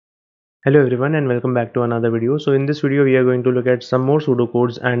Hello everyone and welcome back to another video. So in this video we are going to look at some more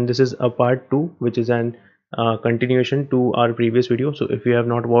pseudocodes, and this is a part 2 which is an continuation to our previous video. So if you have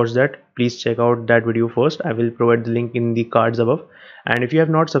not watched that, please check out that video first. I will provide the link in the cards above, and if you have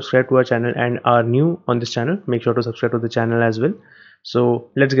not subscribed to our channel and are new on this channel, make sure to subscribe to the channel as well.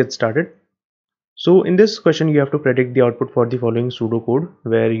 So let's get started. So in this question you have to predict the output for the following pseudocode,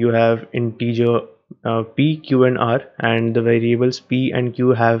 where you have integer p, q and r, and the variables p and q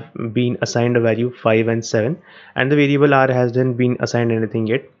have been assigned a value 5 and 7, and the variable r hasn't been assigned anything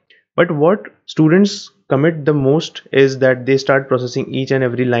yet. But what students commit the most is that they start processing each and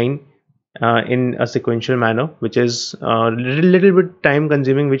every line in a sequential manner, which is a little bit time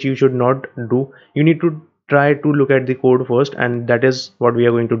consuming, which you should not do. You need to try to look at the code first, and that is what we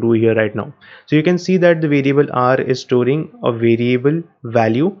are going to do here right now. So you can see that the variable r is storing a variable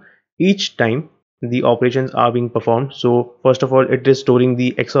value each time the operations are being performed. So first of all, it is storing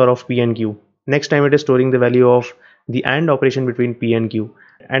the XOR of p and q. Next time it is storing the value of the AND operation between p and q,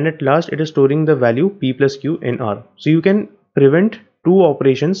 and at last it is storing the value p plus q in r. So you can prevent two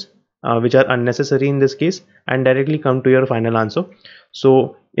operations which are unnecessary in this case and directly come to your final answer.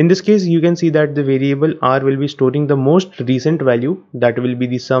 So in this case you can see that the variable r will be storing the most recent value, that will be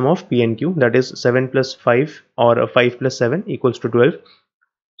the sum of p and q, that is 7 plus 5 or 5 plus 7 equals to 12.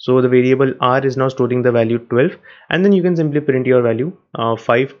 So the variable r is now storing the value 12, and then you can simply print your value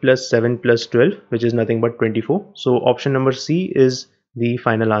 5 plus 7 plus 12, which is nothing but 24. So option number C is the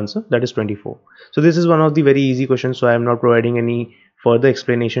final answer, that is 24. So this is one of the very easy questions, so I am not providing any further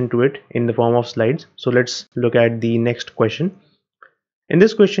explanation to it in the form of slides. So let's look at the next question. In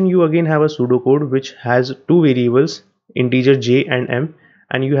this question you again have a pseudocode which has two variables, integer j and m,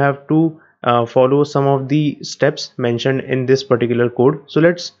 and you have to follow some of the steps mentioned in this particular code. So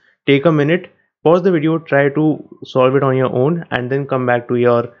let's take a minute, pause the video, try to solve it on your own, and then come back to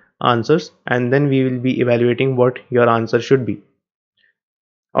your answers, and then we will be evaluating what your answer should be.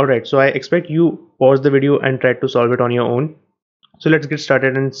 Alright, so I expect you pause the video and try to solve it on your own. So let's get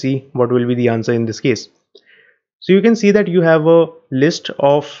started and see what will be the answer in this case. So you can see that you have a list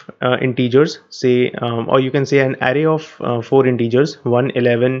of integers, say, or you can say an array of 4 integers, 1,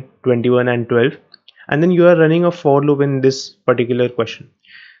 11, 21 and 12, and then you are running a for loop in this particular question.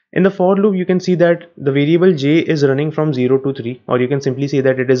 In the for loop you can see that the variable j is running from 0 to 3, or you can simply say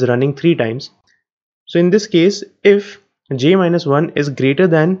that it is running 3 times. So in this case, if j minus 1 is greater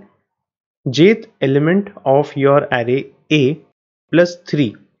than jth element of your array a plus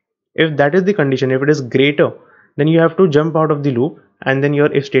 3, if that is the condition, if it is greater, then you have to jump out of the loop, and then your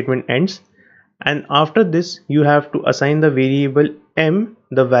if statement ends, and after this you have to assign the variable m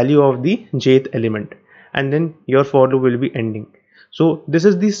the value of the jth element, and then your for loop will be ending. So this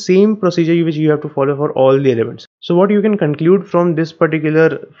is the same procedure which you have to follow for all the elements. So what you can conclude from this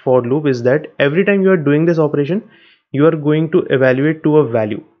particular for loop is that every time you are doing this operation, you are going to evaluate to a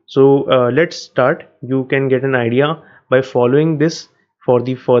value. So let's start. You can get an idea by following this for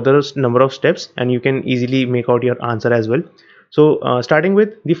the further number of steps, and you can easily make out your answer as well. So starting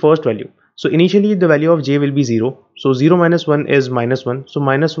with the first value. So initially the value of j will be 0. So 0 minus 1 is minus 1. So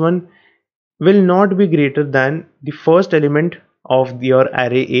minus 1 will not be greater than the first element of your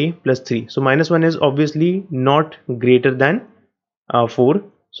array a plus 3. So minus 1 is obviously not greater than 4.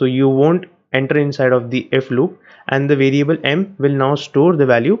 So you won't enter inside of the if loop, and the variable m will now store the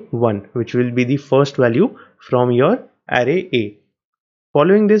value 1, which will be the first value from your array a.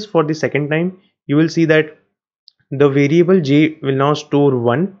 Following this, for the second time, you will see that the variable j will now store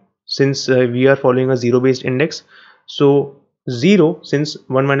 1, since we are following a 0 based index. So 0, since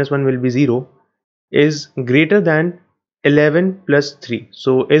 1 minus 1 will be 0, is greater than 11 plus 3.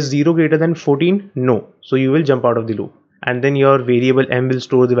 So is 0 greater than 14? No. So you will jump out of the loop, and then your variable m will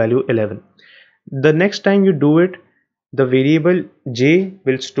store the value 11. The next time you do it, the variable j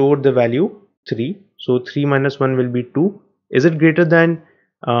will store the value 3. So 3 minus 1 will be 2. Is it greater than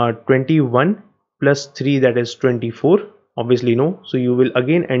 21 plus 3, that is 24? Obviously no. So you will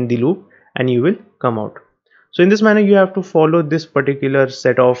again end the loop and you will come out. So in this manner you have to follow this particular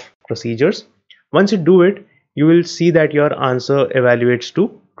set of procedures. Once you do it, you will see that your answer evaluates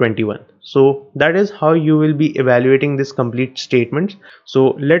to 21. So that is how you will be evaluating this complete statement.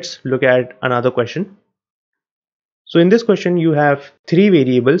 So let's look at another question. So in this question you have three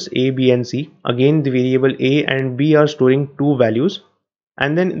variables a, b and c. Again the variable a and b are storing two values,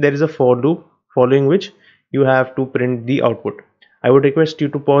 and then there is a for loop following which you have to print the output. I would request you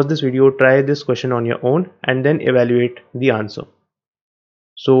to pause this video, try this question on your own, and then evaluate the answer.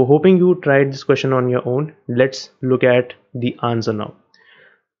 So hoping you tried this question on your own, let's look at the answer now.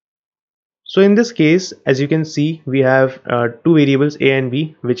 So in this case, as you can see, we have two variables a and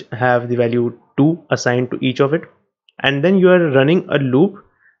b which have the value 2 assigned to each of it, and then you are running a loop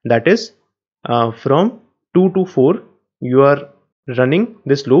that is from 2 to 4. You are running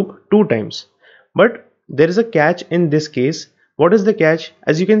this loop 2 times, but there is a catch in this case. What is the catch?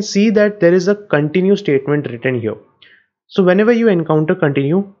 As you can see that there is a continue statement written here. So whenever you encounter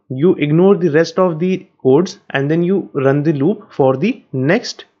continue, you ignore the rest of the codes and then you run the loop for the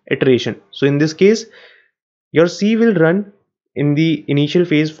next iteration. So in this case, your C will run in the initial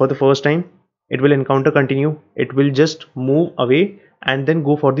phase for the first time. It will encounter continue. It will just move away and then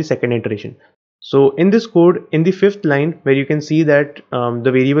go for the second iteration. So in this code, in the 5th line, where you can see that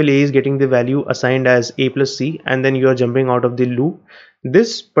the variable a is getting the value assigned as a plus c, and then you are jumping out of the loop,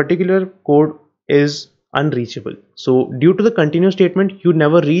 this particular code is unreachable. So due to the continue statement, you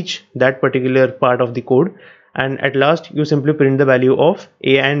never reach that particular part of the code, and at last you simply print the value of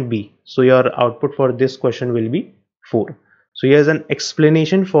a and b. So your output for this question will be 4. So here's an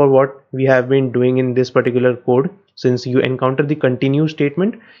explanation for what we have been doing in this particular code. Since you encounter the continue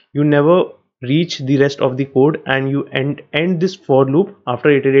statement, you never reach the rest of the code, and you end this for loop after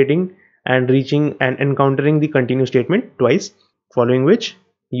iterating and reaching and encountering the continue statement twice, following which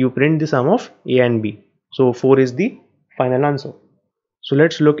you print the sum of a and b. So 4 is the final answer. So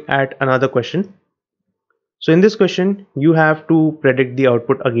let's look at another question. So in this question, you have to predict the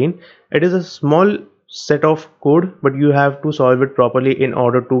output again. It is a small set of code, but you have to solve it properly in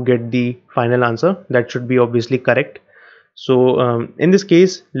order to get the final answer that should be obviously correct. So in this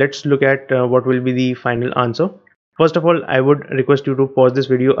case, let's look at what will be the final answer. First of all, I would request you to pause this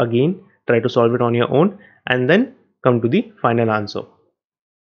video again, try to solve it on your own, and then come to the final answer.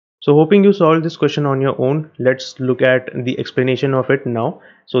 So hoping you solve this question on your own, let's look at the explanation of it now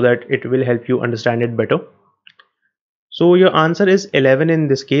so that it will help you understand it better. So your answer is 11 in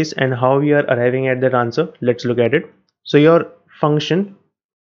this case, and how we are arriving at that answer, let's look at it. So your function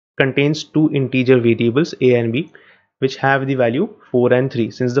contains two integer variables a and b, which have the value 4 and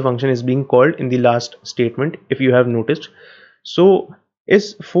 3, since the function is being called in the last statement, if you have noticed. So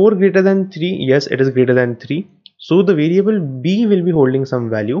is 4 greater than 3? Yes, it is greater than 3. So the variable b will be holding some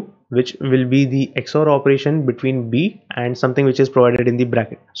value, which will be the XOR operation between b and something which is provided in the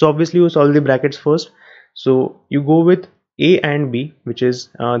bracket. So obviously you solve the brackets first. So you go with a and b, which is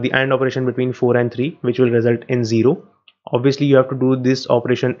the AND operation between 4 and 3, which will result in 0. Obviously you have to do this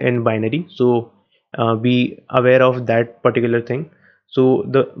operation in binary, so be aware of that particular thing. So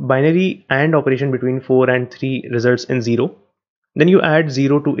the binary AND operation between 4 and 3 results in 0. Then you add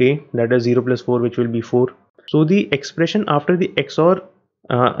 0 to a, that is 0 plus 4, which will be 4. So the expression after the XOR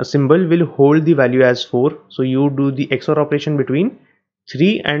symbol will hold the value as 4. So you do the XOR operation between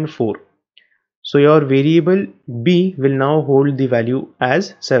 3 and 4. So your variable b will now hold the value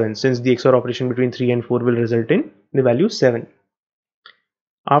as 7, since the XOR operation between 3 and 4 will result in the value 7.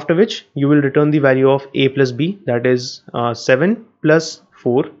 After which you will return the value of a plus b, that is 7 plus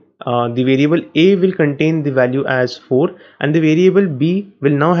 4. The variable a will contain the value as 4, and the variable b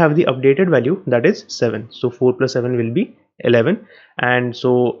will now have the updated value, that is 7. So 4 plus 7 will be 11, and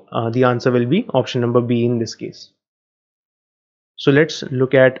so the answer will be option number b in this case. So let's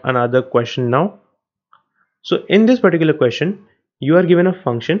look at another question now. So in this particular question, you are given a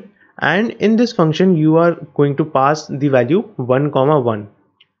function, and in this function you are going to pass the value 1, 1,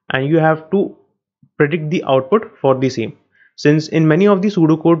 and you have to predict the output for the same. Since in many of the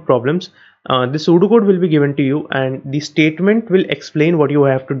pseudocode problems, the pseudocode will be given to you and the statement will explain what you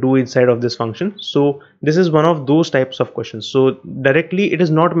have to do inside of this function. So this is one of those types of questions. So directly it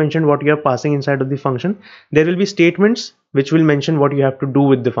is not mentioned what you are passing inside of the function. There will be statements which will mention what you have to do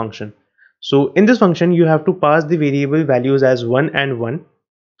with the function. So in this function you have to pass the variable values as 1 and 1,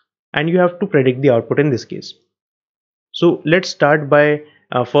 and you have to predict the output in this case. So let's start by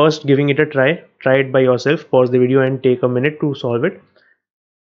first giving it a try. Try it by yourself, pause the video and take a minute to solve it.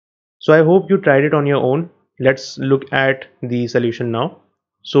 So I hope you tried it on your own. Let's look at the solution now.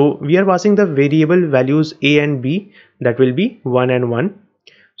 So we are passing the variable values a and b, that will be 1 and 1.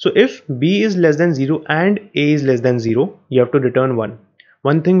 So if b is less than 0 and a is less than 0, you have to return 1.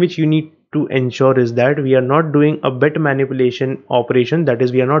 One thing which you need to ensure is that we are not doing a bit manipulation operation, that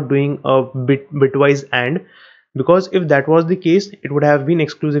is we are not doing a bitwise AND, because if that was the case it would have been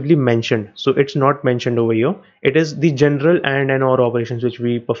exclusively mentioned. So it's not mentioned over here. It is the general AND and OR operations which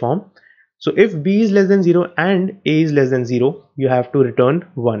we perform. So if b is less than 0 and a is less than 0, you have to return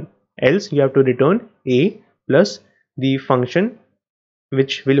 1, else you have to return a plus the function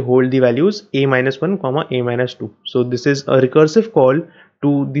which will hold the values a minus 1 comma a minus 2. So this is a recursive call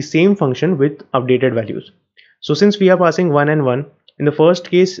to the same function with updated values. So since we are passing 1 and 1, In the first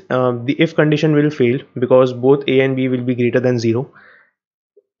case, the if condition will fail because both a and b will be greater than 0.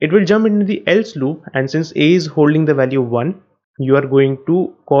 It will jump into the else loop, and since a is holding the value 1, you are going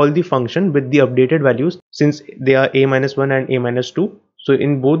to call the function with the updated values since they are a minus 1 and a minus 2. So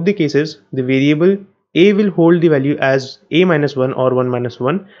in both the cases, the variable a will hold the value as a minus 1 or 1 minus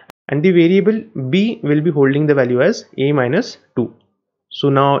 1, and the variable b will be holding the value as a minus 2. So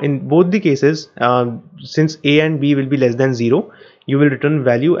now in both the cases, since a and b will be less than 0, you will return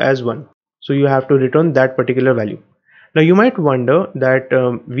value as 1. So you have to return that particular value. Now you might wonder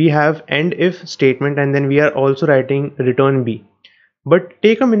that we have end if statement and then we are also writing return b. But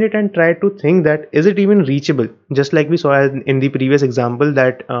take a minute and try to think that is it even reachable? Just like we saw in the previous example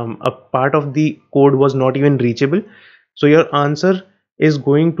that a part of the code was not even reachable. So your answer is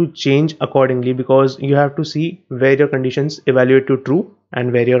going to change accordingly because you have to see where your conditions evaluate to true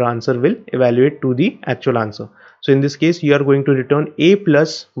and where your answer will evaluate to the actual answer. So in this case, you are going to return a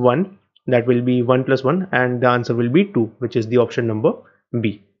plus 1, that will be 1 plus 1, and the answer will be 2, which is the option number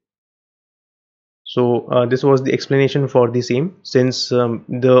B. So this was the explanation for the same. Since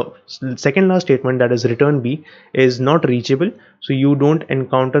the second last statement, that is return B, is not reachable, so you don't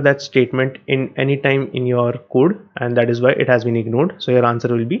encounter that statement in any time in your code, and that is why it has been ignored. So your answer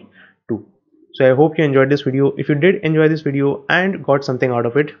will be 2. So I hope you enjoyed this video. If you did enjoy this video and got something out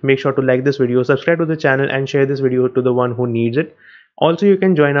of it, make sure to like this video, subscribe to the channel, and share this video to the one who needs it. Also, you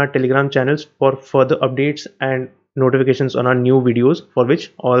can join our Telegram channels for further updates and notifications on our new videos, for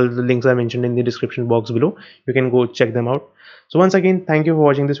which all the links are mentioned in the description box below. You can go check them out. So once again, thank you for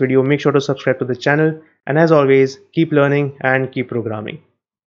watching this video. Make sure to subscribe to the channel, and as always, keep learning and keep programming.